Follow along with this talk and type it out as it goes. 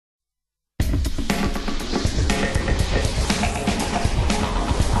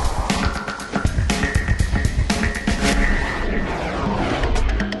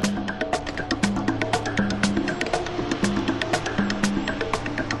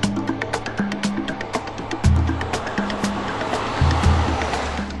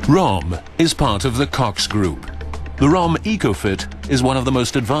ROM is part of the Cox Group. The ROM ECOFIT is one of the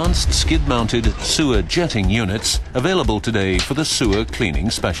most advanced skid-mounted sewer jetting units available today for the sewer cleaning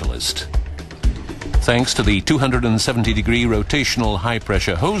specialist. Thanks to the 270-degree rotational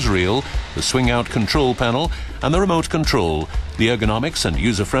high-pressure hose reel, the swing-out control panel and the remote control, the ergonomics and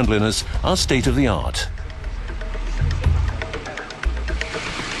user-friendliness are state-of-the-art.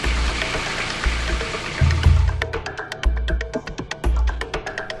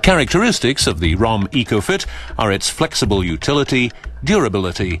 Characteristics of the ROM ECOFIT are its flexible utility,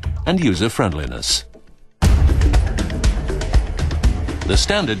 durability and user-friendliness. The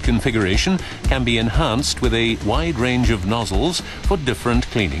standard configuration can be enhanced with a wide range of nozzles for different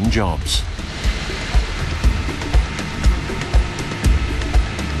cleaning jobs.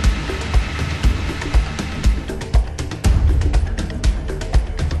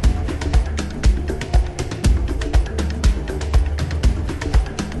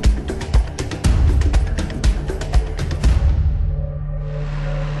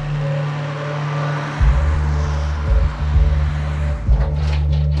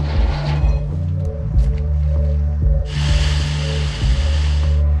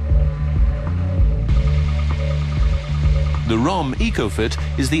 The ROM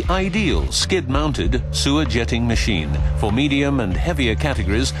ECOFIT is the ideal skid-mounted sewer jetting machine for medium and heavier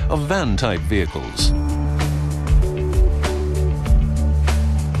categories of van-type vehicles.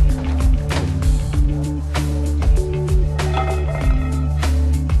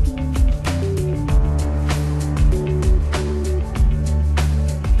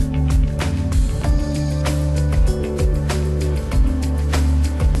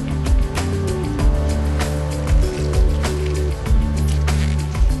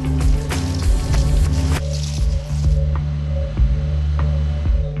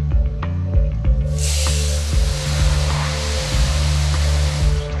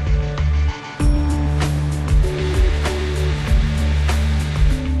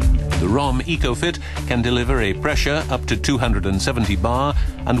 The ROM ECOFIT can deliver a pressure up to 270 bar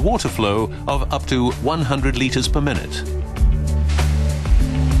and water flow of up to 100 litres per minute.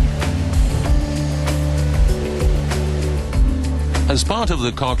 As part of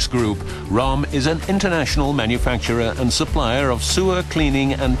the Cox Group, ROM is an international manufacturer and supplier of sewer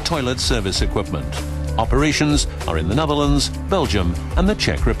cleaning and toilet service equipment. Operations are in the Netherlands, Belgium and the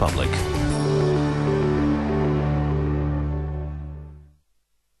Czech Republic.